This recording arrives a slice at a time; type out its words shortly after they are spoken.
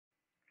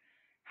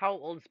How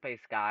Old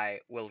Spice Guy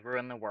Will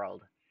Ruin the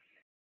World.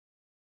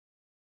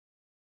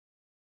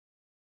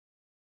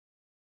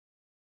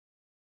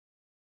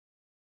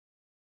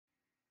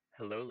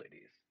 Hello,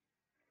 ladies.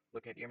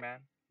 Look at your man,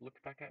 look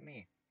back at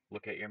me.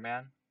 Look at your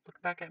man, look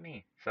back at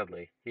me.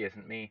 Sadly, he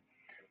isn't me.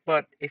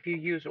 But if you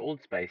use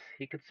Old Spice,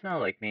 he could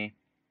smell like me.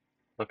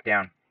 Look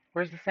down.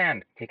 Where's the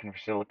sand? Taken for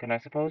silicon, I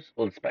suppose?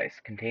 Old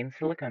Spice contains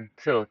silicon.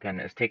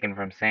 Silicon is taken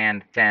from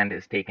sand. Sand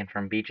is taken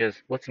from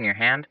beaches. What's in your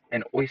hand?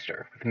 An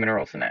oyster with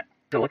minerals in it.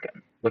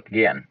 Silicon. Look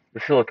again. The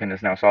silicon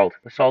is now salt.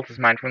 The salt is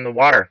mined from the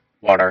water.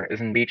 Water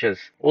is in beaches.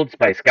 Old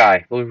Spice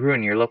Guy will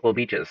ruin your local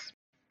beaches.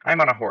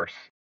 I'm on a horse.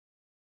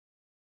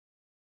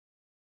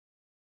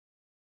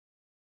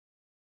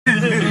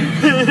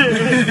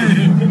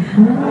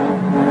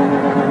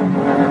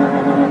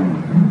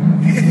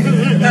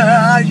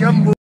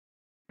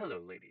 Hello,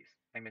 ladies.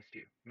 I missed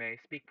you. May I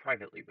speak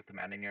privately with the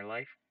man in your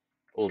life?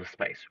 Old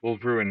Spice will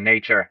ruin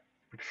nature.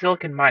 With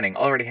silicon mining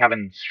already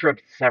having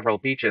stripped several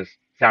beaches.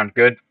 Sound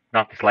good?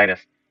 Not the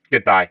slightest.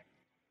 Goodbye.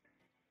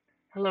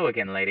 Hello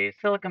again, ladies.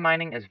 Silicon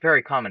mining is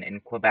very common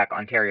in Quebec,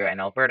 Ontario, and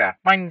Alberta.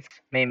 Mines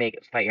may make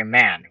it so that your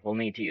man will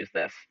need to use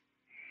this.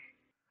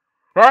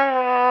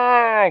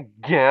 Ah,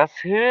 guess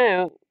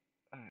who?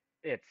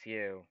 It's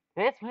you.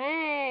 It's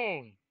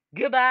me.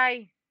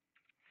 Goodbye.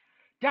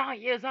 Don't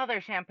use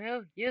other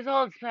shampoo. Use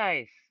Old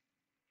Spice.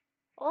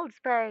 Old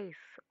Spice,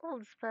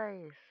 Old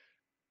Spice.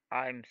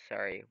 I'm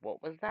sorry,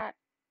 what was that?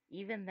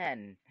 Even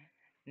then,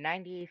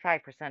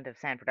 95% of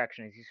sand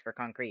production is used for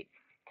concrete.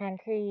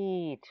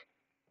 Concrete.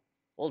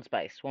 Old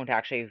Spice won't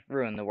actually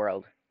ruin the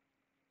world.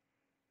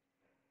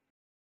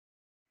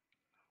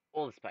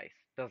 Old Spice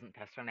doesn't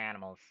test on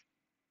animals.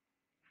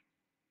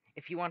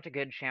 If you want a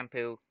good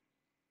shampoo,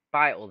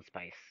 buy Old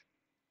Spice.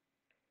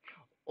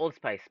 Old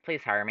Spice,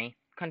 please hire me.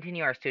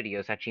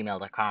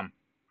 Continuarstudios@gmail.com.